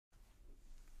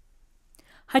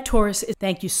Hi Taurus,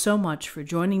 thank you so much for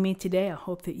joining me today. I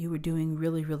hope that you are doing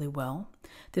really, really well.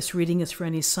 This reading is for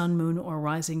any sun, moon, or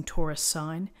rising Taurus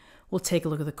sign. We'll take a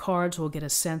look at the cards. We'll get a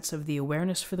sense of the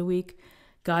awareness for the week,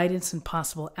 guidance, and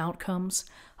possible outcomes.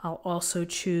 I'll also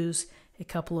choose a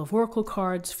couple of oracle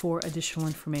cards for additional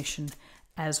information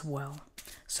as well.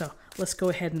 So let's go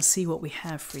ahead and see what we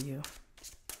have for you.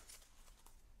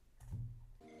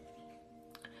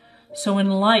 So in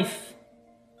life,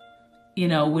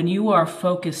 when you are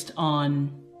focused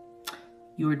on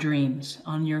your dreams,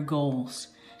 on your goals,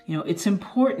 it's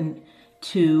important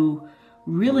to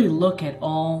really look at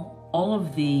all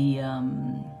of the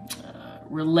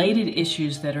related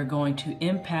issues that are going to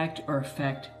impact or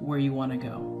affect where you want to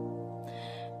go.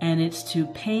 And it's to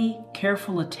pay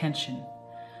careful attention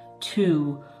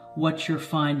to what you're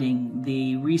finding,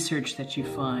 the research that you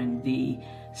find, the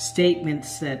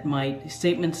statements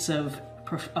of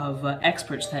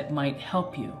experts that might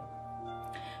help you.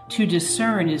 To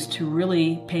discern is to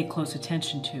really pay close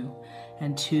attention to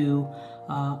and to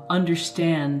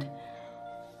understand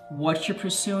what you're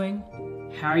pursuing,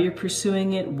 how you're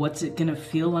pursuing it, what's it going to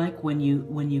feel like when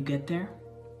you get there.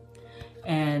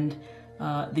 And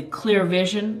the clear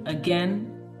vision,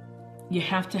 again, you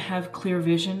have to have clear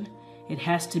vision. It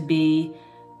has to be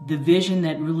the vision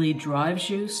that really drives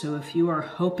you. So if you are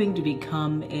hoping to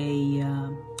become a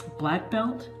black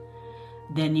belt,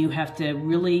 then you have to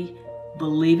really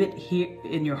believe it here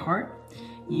in your heart.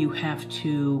 You have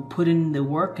to put in the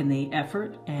work and the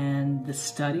effort and the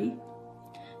study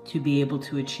to be able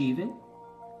to achieve it.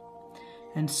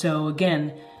 And so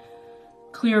again,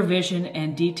 clear vision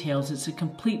and details. It's a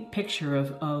complete picture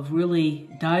of really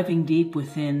diving deep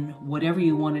within whatever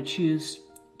you want to choose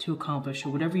to accomplish,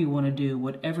 or whatever you want to do,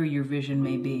 whatever your vision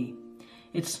may be.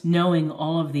 It's knowing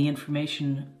all of the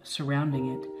information surrounding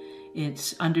it.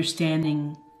 It's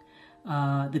understanding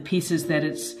the pieces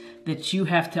that you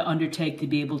have to undertake to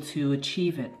be able to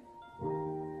achieve it.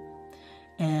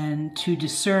 And to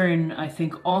discern, I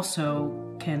think,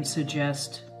 also can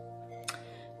suggest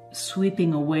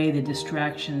sweeping away the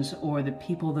distractions or the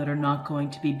people that are not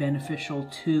going to be beneficial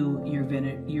to your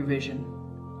vision.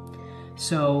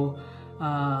 So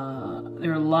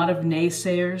there are a lot of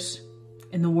naysayers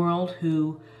in the world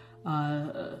who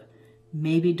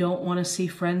maybe don't want to see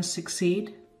friends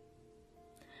succeed.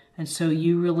 And so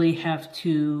you really have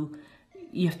to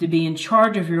be in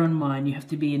charge of your own mind. You have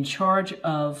to be in charge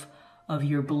of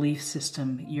your belief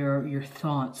system, your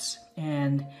thoughts,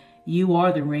 and you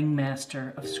are the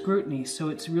ringmaster of scrutiny. So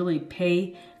it's really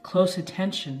pay close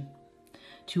attention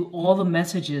to all the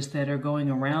messages that are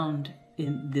going around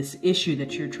in this issue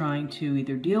that you're trying to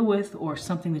either deal with or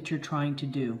something that you're trying to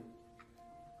do.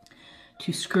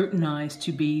 To scrutinize,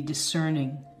 to be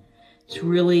discerning. It's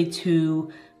really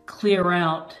to clear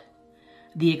out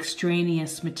the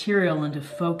extraneous material and to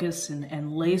focus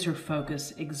and laser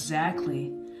focus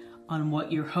exactly on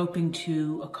what you're hoping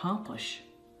to accomplish.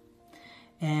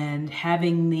 And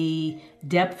having the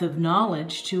depth of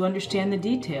knowledge to understand the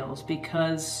details,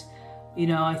 because,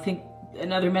 I think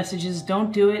another message is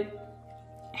don't do it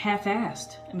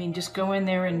half-assed. Just go in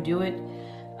there and do it,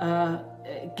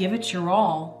 give it your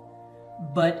all,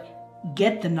 but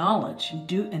get the knowledge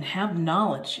and have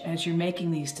knowledge as you're making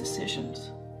these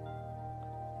decisions.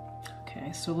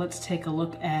 Okay, so let's take a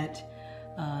look at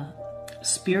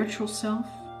spiritual self,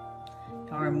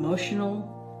 our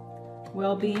emotional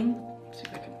well-being. Let's see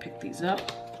if I can pick these up.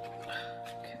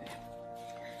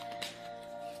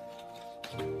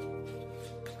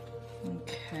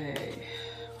 Okay,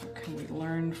 what can we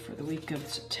learn for the week of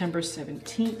September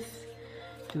 17th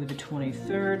through the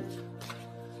 23rd?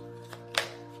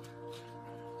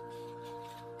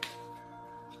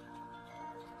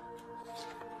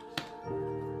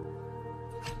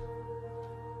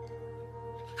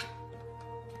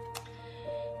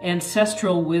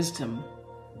 Ancestral wisdom.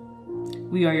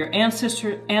 We are your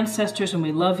ancestors and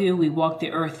we love you. We walked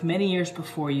the earth many years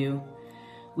before you.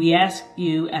 We ask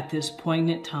you at this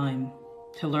poignant time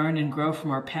to learn and grow from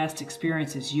our past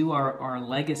experiences. You are our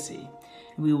legacy,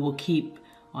 and we will keep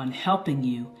on helping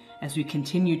you as we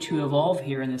continue to evolve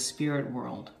here in the spirit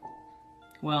world.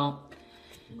 Well,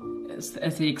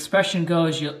 as the expression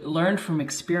goes, you learn from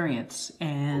experience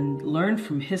and learn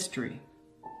from history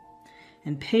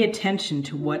and pay attention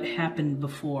to what happened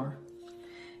before.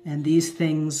 And these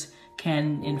things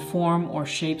can inform or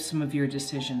shape some of your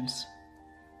decisions.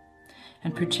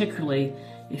 And particularly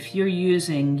if you're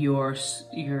using your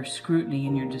scrutiny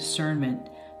and your discernment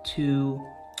to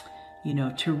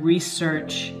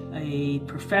research a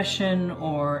profession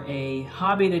or a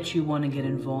hobby that you want to get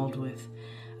involved with.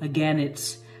 Again,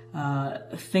 it's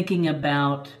thinking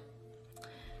about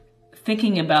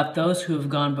thinking about those who have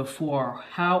gone before,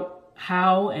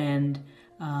 how and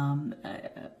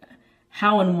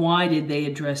why did they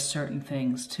address certain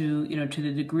things to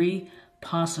the degree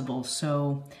possible.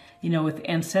 So, with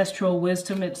ancestral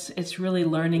wisdom, it's really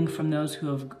learning from those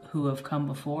who have come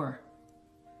before.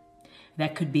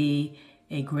 That could be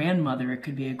a grandmother, it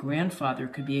could be a grandfather,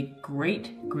 it could be a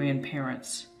great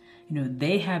grandparents.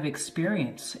 They have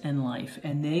experience in life,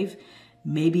 and they've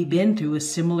maybe been through a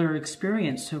similar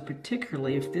experience. So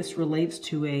particularly if this relates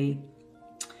to a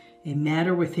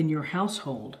matter within your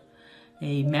household,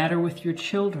 a matter with your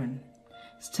children,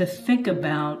 is to think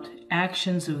about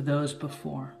actions of those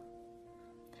before,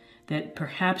 that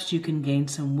perhaps you can gain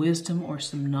some wisdom or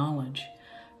some knowledge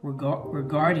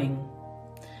regarding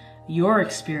your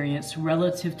experience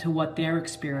relative to what their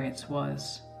experience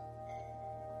was.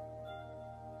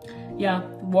 Yeah,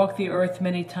 walked the earth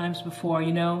many times before.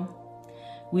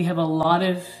 We have a lot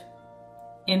of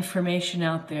information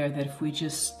out there that if we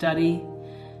just study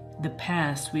the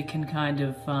past, we can kind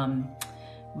of,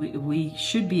 we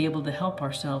should be able to help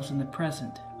ourselves in the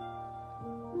present.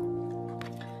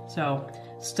 So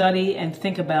study and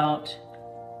think about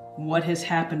what has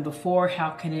happened before.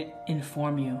 How can it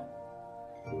inform you?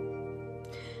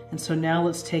 And so now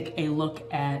let's take a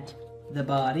look at the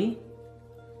body.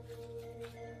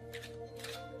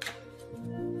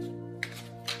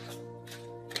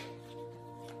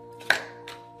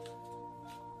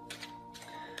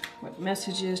 What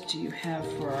messages do you have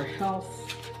for our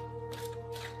health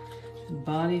and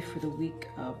body for the week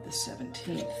of the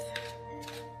 17th?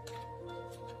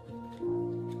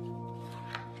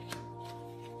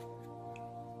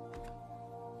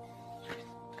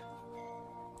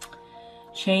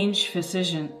 Change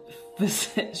physician,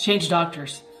 change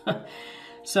doctors.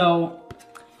 So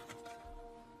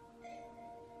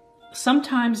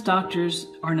sometimes doctors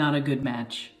are not a good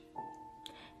match.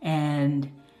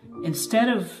 And instead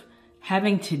of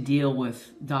having to deal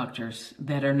with doctors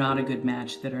that are not a good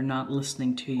match, that are not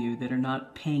listening to you, that are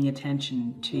not paying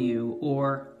attention to you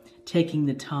or taking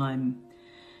the time,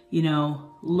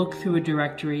 look through a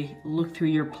directory, look through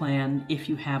your plan if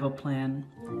you have a plan.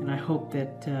 And I hope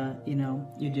that,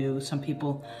 you do. Some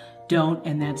people don't,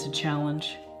 and that's a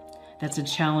challenge. That's a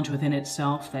challenge within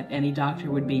itself, that any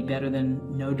doctor would be better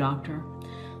than no doctor.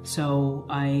 So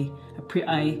I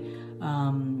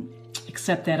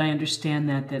accept that. I understand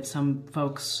that some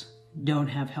folks don't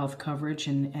have health coverage,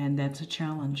 and that's a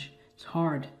challenge. It's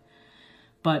hard.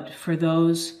 But for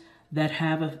those that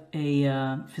have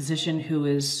a physician who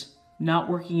is not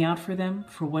working out for them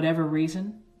for whatever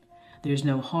reason, there's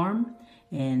no harm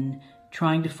in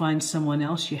trying to find someone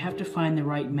else. You have to find the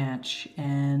right match.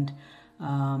 And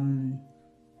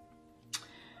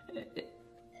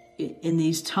in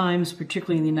these times,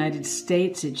 particularly in the United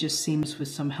States, it just seems with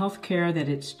some healthcare that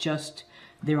it's just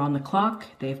they're on the clock.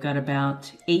 They've got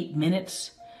about 8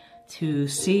 minutes to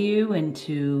see you and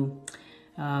to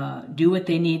do what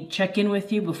they need, check in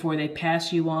with you before they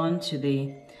pass you on to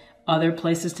the other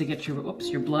places to get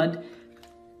your blood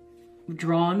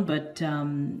drawn. But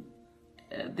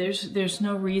there's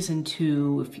no reason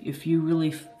to, if you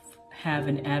really have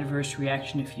an adverse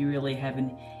reaction, if you really have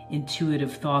an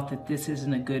intuitive thought that this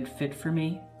isn't a good fit for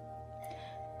me,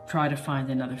 try to find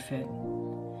another fit.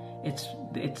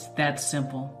 It's that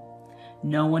simple.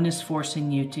 No one is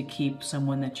forcing you to keep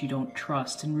someone that you don't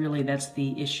trust. And really that's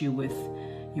the issue with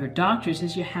your doctors,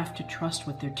 is you have to trust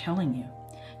what they're telling you.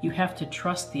 You have to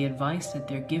trust the advice that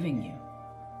they're giving you.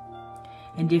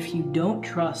 And if you don't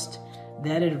trust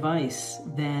that advice,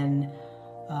 then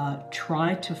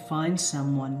try to find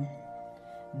someone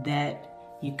that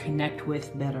you connect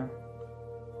with better.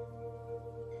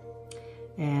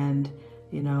 And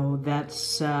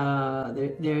that's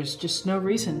there's just no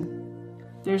reason.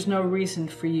 There's no reason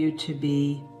for you to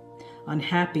be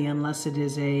unhappy unless it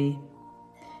is a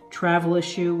travel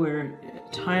issue where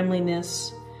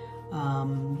timeliness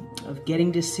of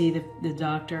getting to see the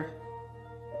doctor.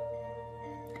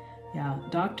 Yeah,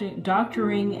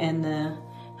 doctoring and the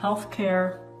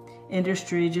healthcare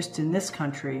industry just in this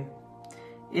country,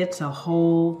 it's a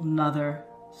whole nother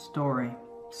story.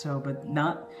 So, but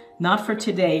not for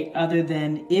today, other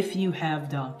than if you have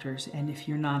doctors and if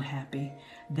you're not happy,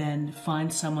 then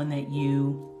find someone that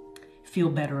you feel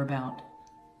better about.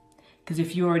 Because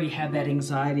if you already have that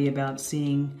anxiety about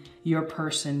seeing your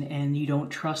person and you don't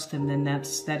trust them, then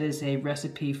that is a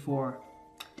recipe for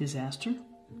disaster.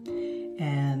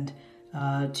 And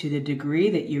to the degree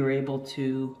that you're able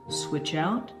to switch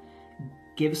out,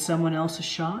 give someone else a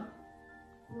shot.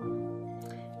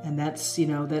 And that's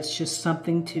just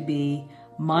something to be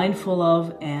mindful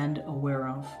of and aware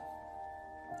of.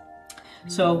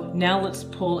 So now let's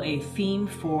pull a theme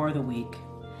for the week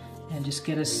and just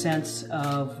get a sense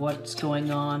of what's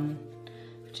going on,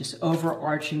 just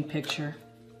overarching picture,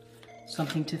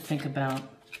 something to think about.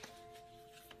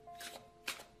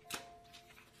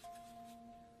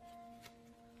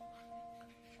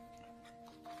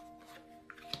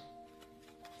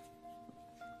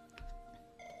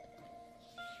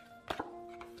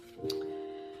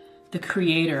 The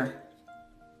Creator.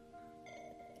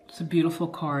 It's a beautiful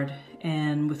card.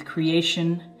 And with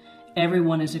creation,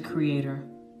 everyone is a creator.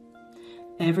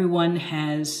 Everyone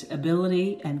has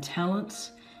ability and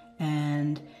talents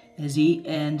and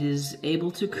is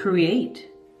able to create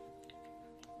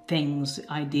things,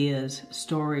 ideas,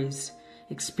 stories,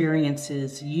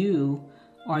 experiences. You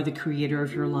are the creator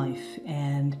of your life.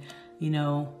 And, you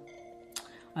know,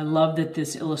 I love that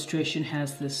this illustration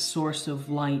has this source of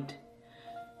light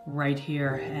right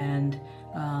here, and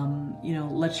you know,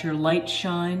 let your light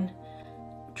shine.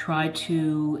 Try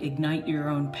to ignite your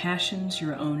own passions,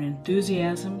 your own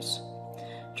enthusiasms.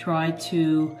 Try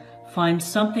to find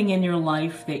something in your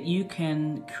life that you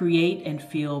can create and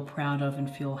feel proud of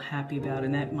and feel happy about,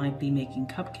 and that might be making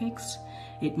cupcakes,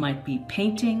 it might be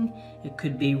painting, it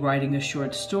could be writing a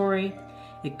short story,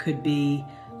 it could be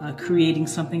creating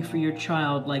something for your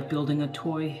child, like building a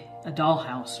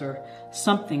dollhouse or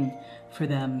something for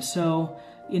them. So,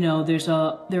 you know,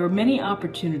 there are many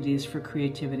opportunities for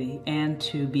creativity and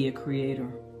to be a creator.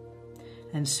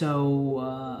 And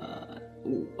so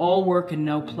all work and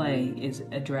no play is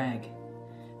a drag.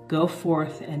 Go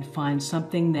forth and find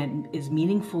something that is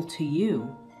meaningful to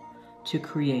you to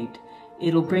create.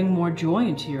 It'll bring more joy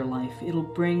into your life. It'll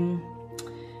bring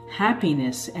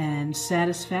happiness and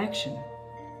satisfaction,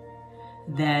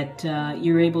 that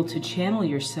you're able to channel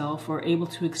yourself or able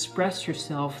to express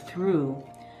yourself through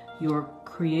your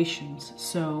creations.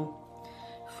 So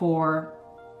for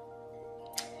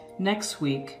next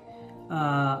week,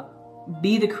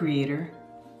 be the creator,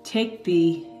 take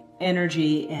the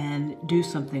energy and do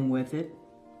something with it.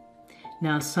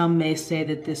 Now, some may say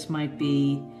that this might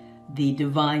be the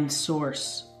divine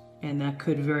source, and that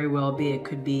could very well be. It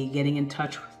could be getting in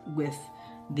touch with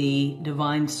the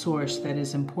divine source that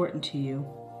is important to you,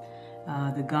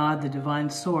 the God, the divine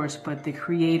source, but the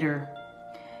creator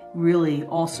really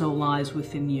also lies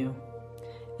within you,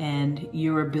 and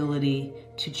your ability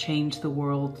to change the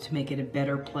world, to make it a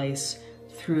better place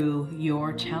through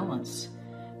your talents,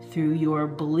 through your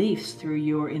beliefs, through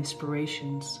your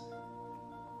inspirations.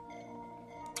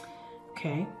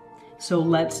 Okay, so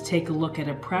let's take a look at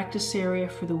a practice area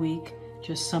for the week,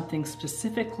 just something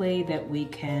specifically that we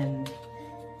can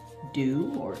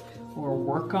do or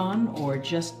work on, or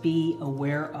just be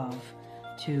aware of,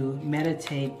 to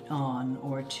meditate on,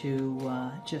 or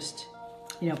to just,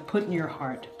 you know, put in your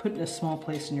heart, put in a small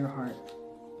place in your heart.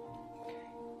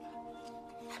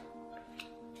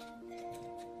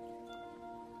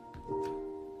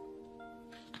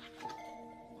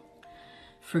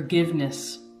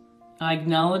 Forgiveness. I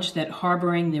acknowledge that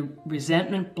harboring the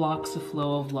resentment blocks the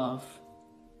flow of love.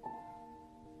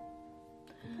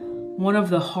 One of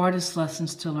the hardest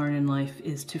lessons to learn in life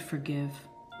is to forgive,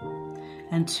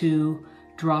 and to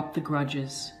drop the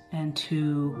grudges, and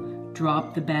to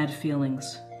drop the bad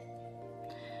feelings.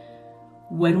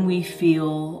 When we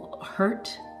feel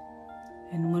hurt,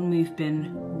 and when we've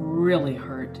been really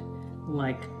hurt,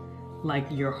 like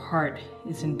your heart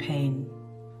is in pain,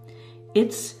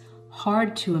 it's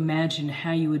hard to imagine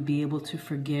how you would be able to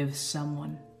forgive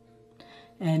someone.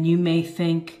 And you may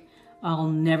think, I'll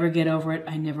never get over it.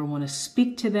 I never want to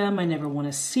speak to them. I never want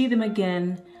to see them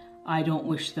again. I don't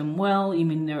wish them well. I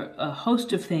mean, there are a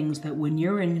host of things that when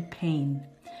you're in pain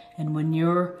and when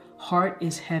your heart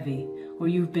is heavy, or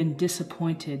you've been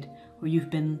disappointed, or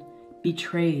you've been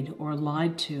betrayed or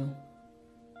lied to,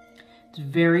 it's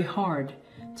very hard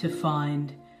to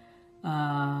find,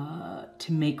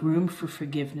 to make room for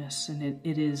forgiveness. And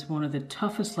it is one of the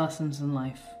toughest lessons in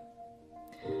life.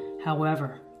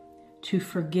 However, to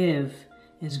forgive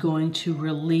is going to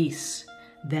release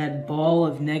that ball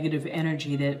of negative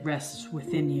energy that rests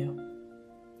within you.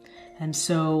 And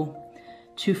so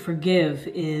to forgive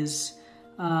is,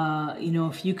 you know,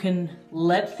 if you can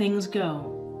let things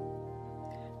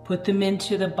go, put them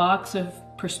into the box of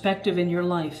perspective in your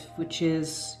life, which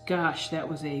is, gosh, that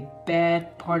was a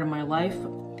bad part of my life.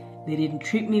 They didn't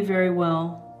treat me very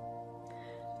well.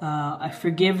 I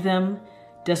forgive them.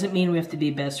 Doesn't mean we have to be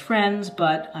best friends,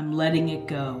 but I'm letting it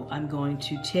go. I'm going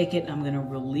to take it, I'm going to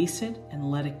release it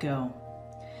and let it go.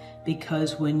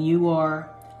 Because when you are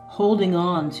holding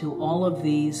on to all of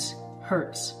these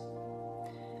hurts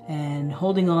and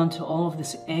holding on to all of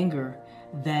this anger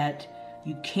that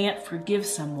you can't forgive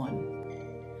someone,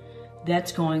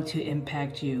 that's going to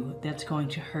impact you. That's going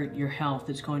to hurt your health.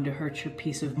 It's going to hurt your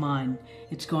peace of mind.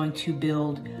 It's going to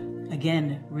build,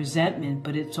 again, resentment,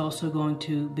 but it's also going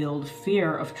to build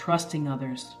fear of trusting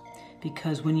others.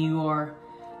 Because when you are,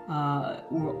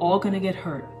 we're all going to get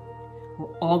hurt.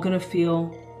 We're all going to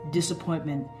feel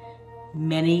disappointment.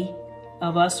 Many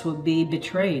of us will be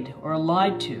betrayed or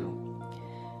lied to.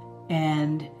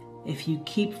 And if you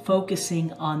keep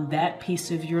focusing on that piece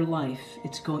of your life,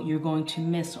 you're going to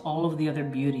miss all of the other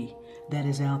beauty that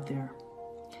is out there.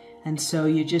 And so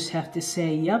you just have to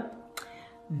say, yep,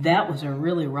 that was a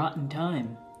really rotten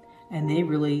time, and they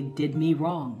really did me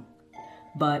wrong.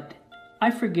 But I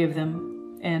forgive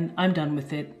them, and I'm done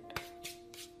with it.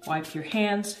 Wipe your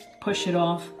hands, push it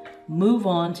off, move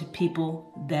on to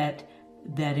people that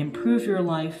improve your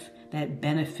life, that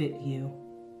benefit you,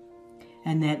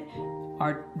 and that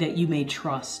you may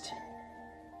trust.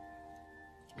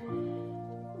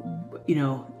 You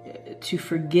know, to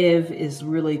forgive is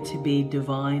really to be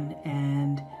divine,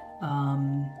 and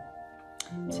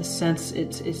it's a sense.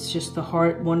 It's just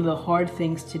one of the hard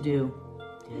things to do.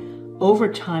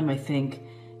 Over time, I think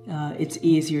it's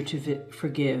easier to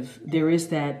forgive. There is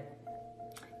that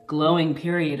glowing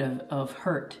period of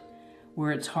hurt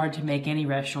where it's hard to make any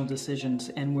rational decisions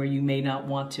and where you may not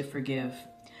want to forgive.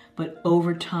 But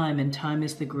over time, and time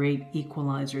is the great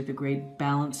equalizer, the great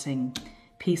balancing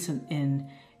piece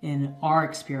in our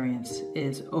experience,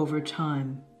 is over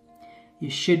time, you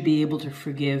should be able to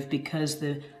forgive, because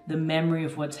the memory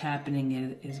of what's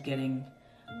happening is getting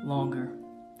longer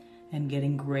and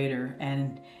getting greater.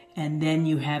 And then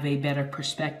you have a better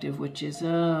perspective, which is,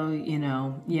 you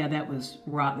know, yeah, that was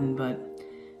rotten, but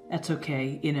that's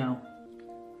okay, you know.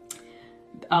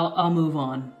 I'll move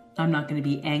on. I'm not going to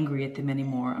be angry at them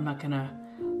anymore. I'm not going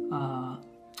to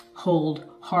hold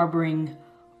harboring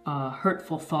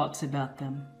hurtful thoughts about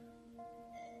them.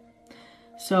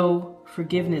 So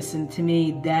forgiveness, and to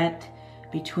me, that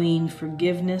between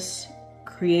forgiveness,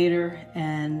 creator,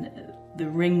 and the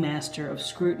ringmaster of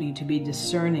scrutiny, to be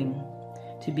discerning,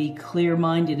 to be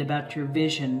clear-minded about your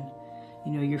vision.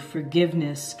 You know, your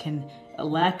forgiveness a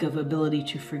lack of ability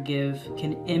to forgive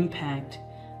can impact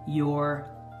your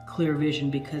clear vision,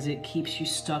 because it keeps you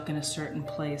stuck in a certain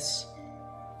place.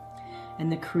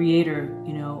 And the creator,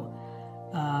 you know,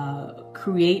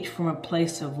 create from a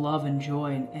place of love and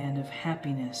joy and of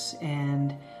happiness.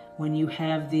 And when you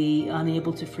have the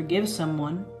unable to forgive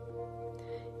someone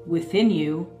within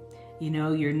you, you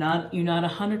know, you're not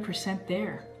 100%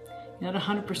 there. You're not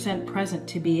 100% present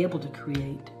to be able to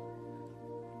create.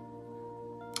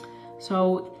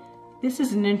 So this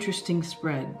is an interesting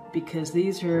spread, because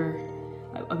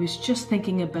I was just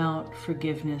thinking about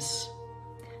forgiveness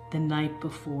the night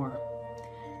before,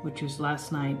 which was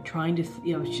last night, trying to,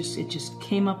 you know, it just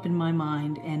came up in my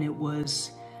mind, and it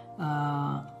was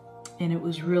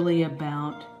really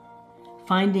about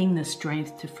finding the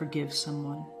strength to forgive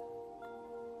someone.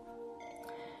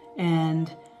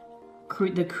 And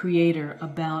the creator,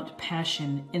 about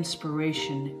passion,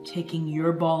 inspiration, taking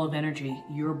your ball of energy,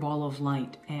 your ball of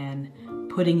light, and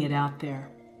putting it out there.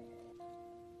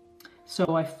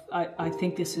 So I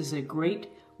think this is a great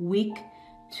week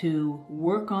to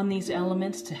work on these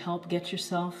elements, to help get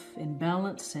yourself in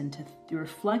balance, and to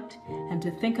reflect and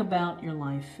to think about your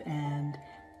life, and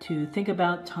to think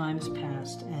about times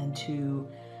past, and to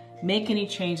make any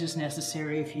changes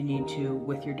necessary if you need to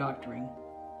with your doctoring.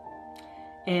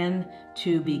 And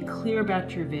to be clear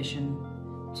about your vision,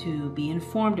 to be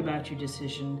informed about your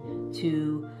decision,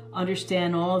 to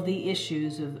understand all of the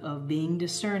issues of being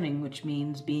discerning, which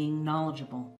means being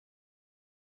knowledgeable.